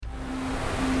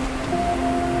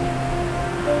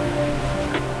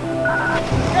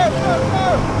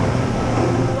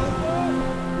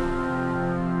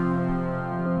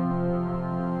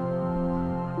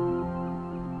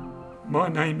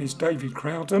name is David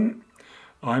Crowden.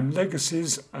 I'm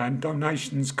Legacies and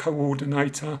Donations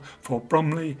Coordinator for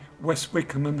Bromley, West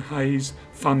Wickham and Hayes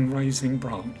fundraising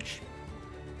branch.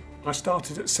 I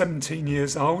started at 17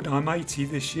 years old, I'm 80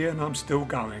 this year and I'm still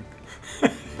going.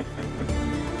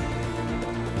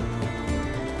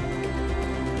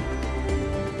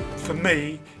 For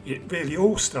me, it really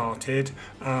all started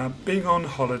being on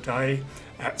holiday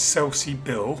at Selsey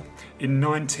Bill in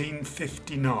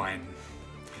 1959.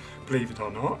 Believe it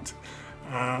or not,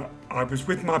 I was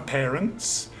with my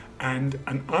parents and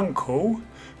an uncle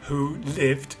who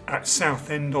lived at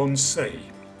Southend-on-Sea.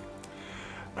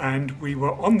 And we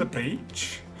were on the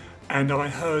beach and I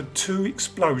heard two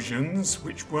explosions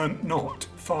which weren't not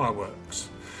fireworks.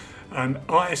 And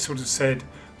I sort of said,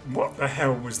 "What the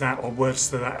hell was that?" or words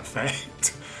to that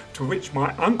effect. To which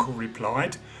my uncle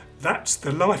replied, "That's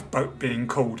the lifeboat being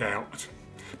called out."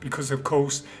 Because of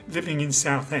course, living in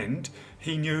Southend,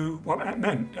 he knew what that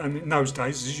meant. And in those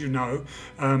days, as you know,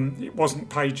 it wasn't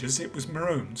pages, it was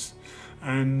maroons.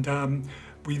 And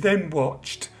we then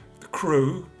watched the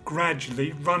crew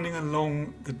gradually running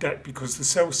along the deck, because the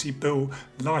Selsey Bill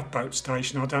lifeboat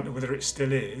station, I don't know whether it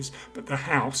still is, but the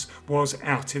house was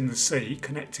out in the sea,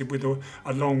 connected with a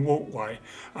long walkway.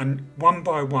 And one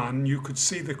by one, you could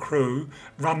see the crew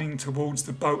running towards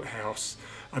the boathouse.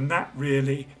 And that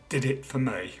really did it for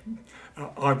me.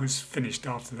 I was finished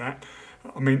after that.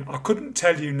 I mean, I couldn't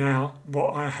tell you now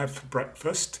what I had for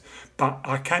breakfast, but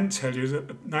I can tell you that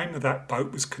the name of that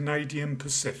boat was Canadian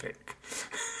Pacific.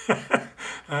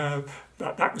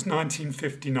 That was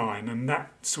 1959, and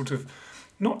that sort of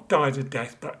not died a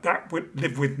death, but that would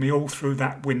live with me all through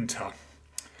that winter.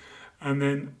 And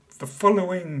then the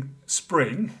following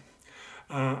spring,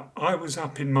 I was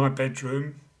up in my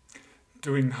bedroom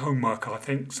doing homework, I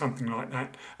think, something like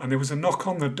that, and there was a knock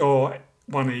on the door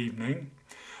one evening,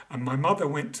 and my mother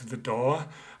went to the door,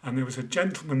 and there was a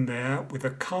gentleman there with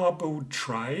a cardboard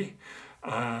tray,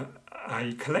 a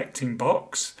collecting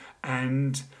box,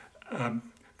 and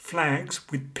flags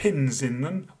with pins in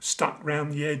them stuck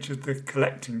round the edge of the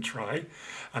collecting tray,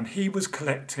 and he was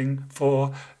collecting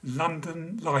for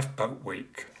London Lifeboat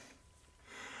Week.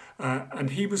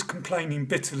 And he was complaining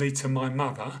bitterly to my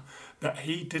mother that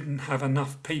he didn't have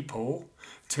enough people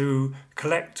to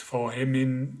collect for him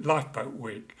in Lifeboat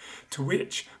Week, to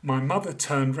which my mother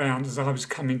turned round as I was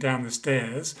coming down the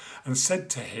stairs and said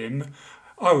to him,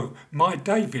 "Oh, my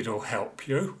David will help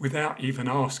you," without even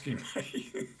asking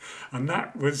me. And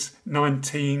that was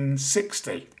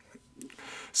 1960.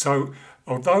 So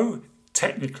although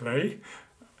technically,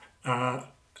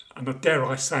 and dare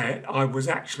I say it, I was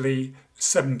actually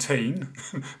 17,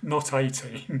 not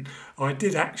 18, I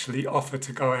did actually offer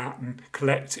to go out and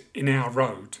collect in our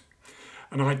road.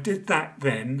 And I did that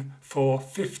then for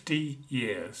 50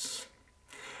 years.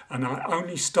 And I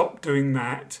only stopped doing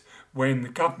that when the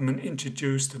government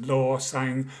introduced a law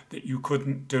saying that you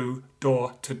couldn't do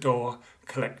door-to-door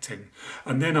collecting.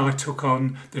 And then I took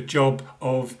on the job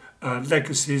of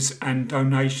Legacies and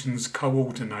Donations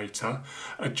Coordinator,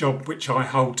 a job which I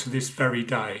hold to this very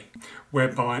day,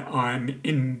 whereby I'm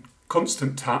in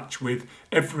constant touch with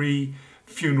every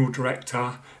funeral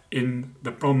director in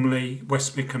the Bromley,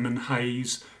 West Wickham and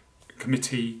Hayes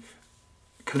committee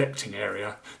collecting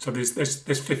area. So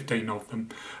there's 15 of them,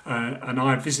 and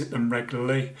I visit them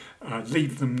regularly,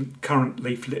 leave them current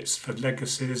leaflets for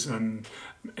legacies and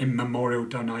in memorial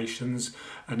donations,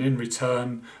 and in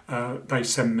return they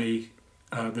send me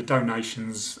the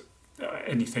donations,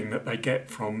 anything that they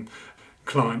get from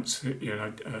clients,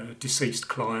 deceased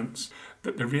clients.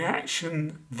 But the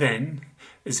reaction then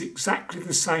is exactly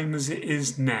the same as it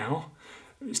is now.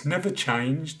 It's never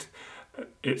changed.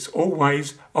 It's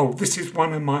always, "Oh, this is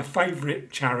one of my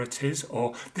favourite charities,"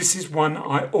 or "This is one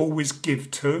I always give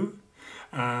to,"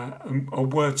 or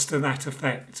words to that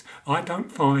effect. I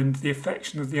don't find the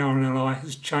affection of the RNLI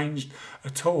has changed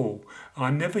at all.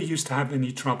 I never used to have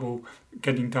any trouble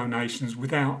getting donations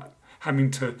without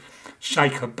having to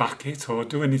shake a bucket or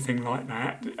do anything like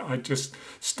that. I just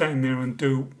stand there and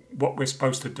do what we're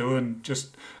supposed to do and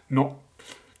just not,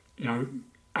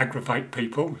 aggravate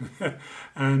people.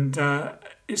 And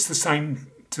it's the same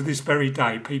to this very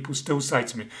day. People still say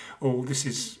to me, "Oh, this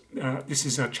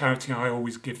is a charity I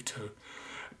always give to."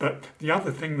 But the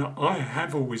other thing that I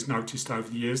have always noticed over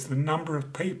the years, the number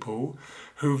of people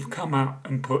who've come up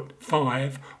and put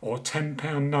 £5 or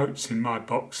 £10 notes in my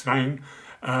box saying,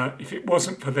 if it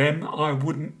wasn't for them, I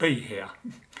wouldn't be here.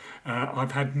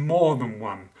 I've had more than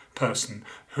one person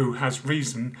who has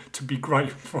reason to be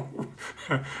grateful,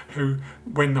 who,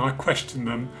 when I question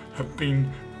them, have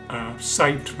been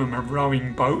saved from a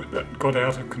rowing boat that got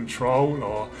out of control,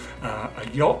 or a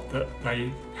yacht that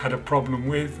they had a problem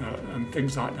with, and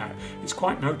things like that. It's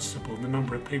quite noticeable, the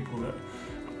number of people that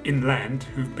inland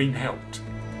who've been helped.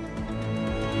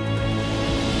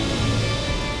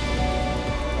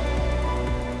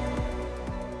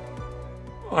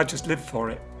 I just live for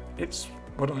it. It's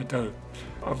what I do.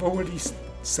 I've already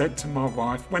said to my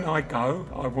wife, when I go,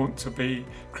 I want to be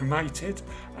cremated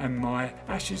and my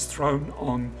ashes thrown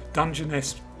on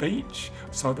Dungeness Beach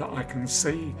so that I can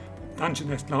see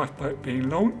Dungeness lifeboat being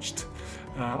launched.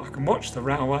 I can watch the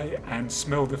railway and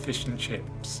smell the fish and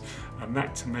chips, and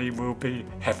that to me will be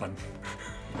heaven.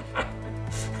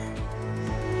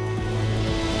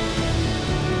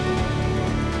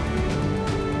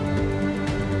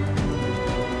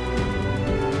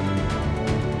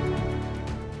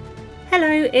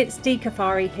 Hello, it's Dee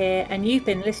Kafari here, and you've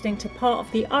been listening to part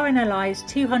of the RNLI's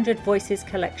 200 Voices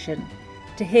collection.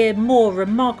 To hear more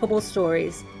remarkable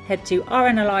stories, head to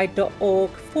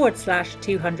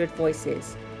rnli.org/200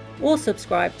 voices, or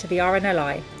subscribe to the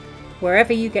RNLI,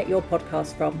 wherever you get your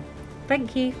podcast from.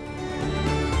 Thank you.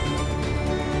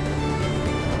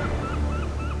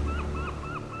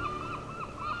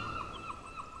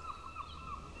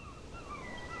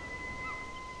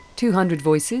 "200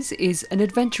 Voices" is an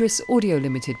adventurous audio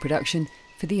limited production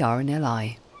for the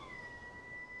RNLI.